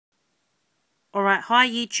Alright, hi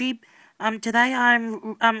YouTube. Today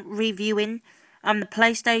I'm reviewing the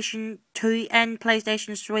PlayStation 2 and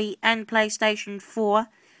PlayStation 3 and PlayStation 4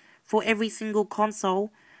 for every single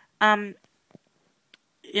console.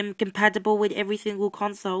 Compatible with every single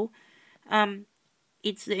console.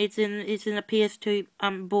 It's in a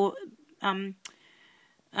PS2 board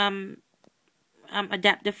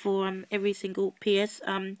adapter for every single beset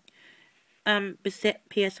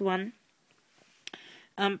PS1.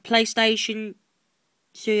 PlayStation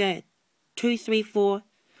 2, 3, 4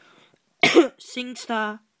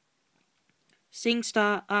 SingStar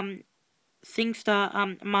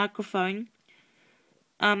microphone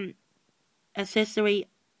accessory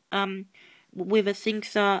with a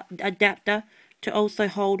SingStar adapter to also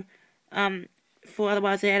hold for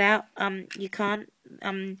otherwise that out you can't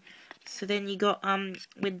so then you got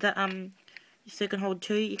with the so you can hold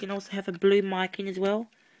two. You can also have a blue mic in as well.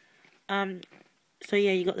 So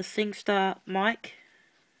yeah, you got the SingStar mic.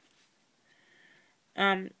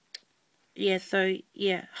 Yeah, so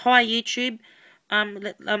yeah, hi YouTube.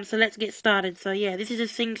 So let's get started. So yeah, this is a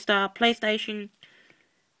SingStar PlayStation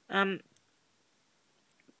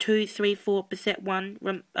 2, 3, 4 Beset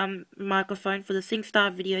 1 microphone for the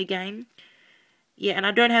SingStar video game. Yeah, and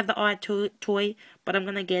I don't have the iToy, but I'm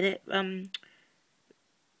gonna get it.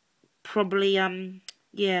 Probably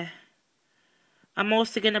yeah. I'm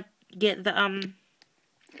also gonna get the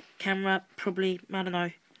camera, probably, I don't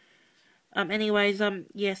know. Anyways,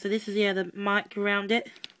 yeah, so this is, yeah, the mic around it.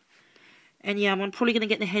 And yeah, I'm probably gonna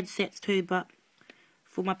get the headsets too, but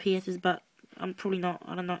for my PSs, but I'm probably not.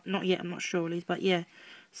 I don't know, not yet. I'm not sure at least, but yeah.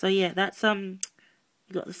 So yeah, that's you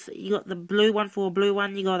got the blue one for a blue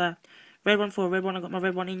one. You got a red one for a red one. I got my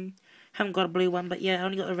red one in. Haven't got a blue one, but yeah, I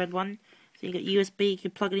only got the red one. So you got USB. You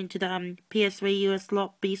can plug it into the PS3 USB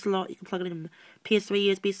slot, B slot. You can plug it in the PS3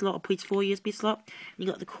 USB slot or PS4 USB slot. And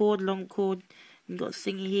you got the cord, long cord. You got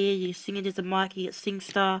Singer here. You sing it as a mic. You get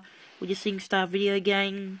SingStar with your SingStar video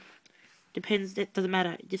game. Depends. It doesn't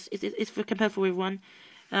matter. It's for compatible for everyone.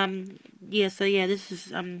 Yeah. So yeah, this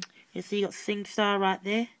is yeah. So you got SingStar right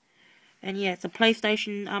there, and yeah, it's a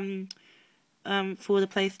PlayStation for the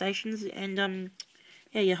PlayStations, and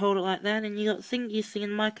yeah, you hold it like that, and you sing a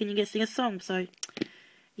mic, and you get sing a song. So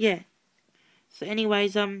yeah. So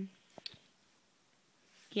anyways, yeah,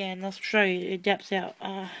 and I'll show you. It adapts out.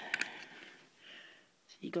 So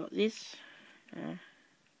you got this.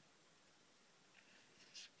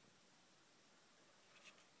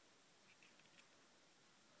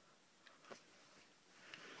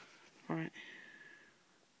 Alright.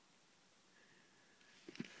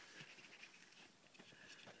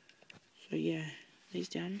 So yeah, these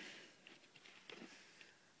down.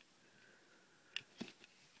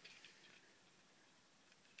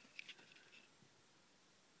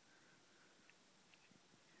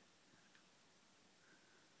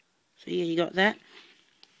 So yeah, you got that.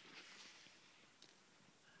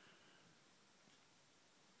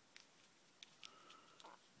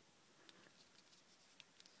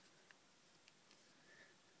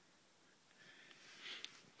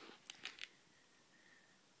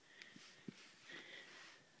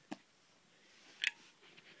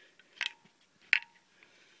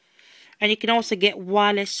 And you can also get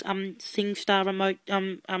wireless SingStar remote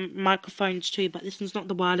microphones too, but this one's not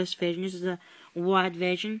the wireless version. This is a wired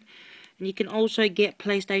version. And you can also get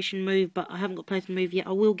PlayStation Move, but I haven't got PlayStation Move yet.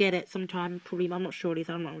 I will get it sometime, probably. I'm not sure.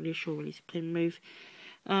 I'm not really sure. Really, PlayStation Move.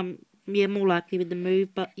 Yeah, more likely with the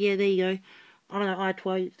Move. But yeah, there you go. I don't know.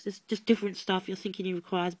 iToy. It's just different stuff you're thinking it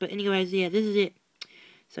requires. But anyways, yeah, this is it.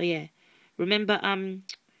 So yeah, remember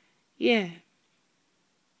yeah.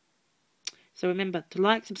 So remember to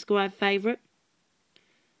like, subscribe, favorite.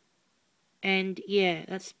 And yeah,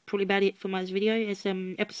 that's probably about it for my video. It's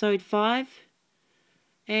episode 5.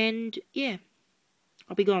 And yeah,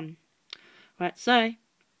 I'll be gone. Right, so,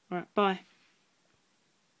 alright, bye.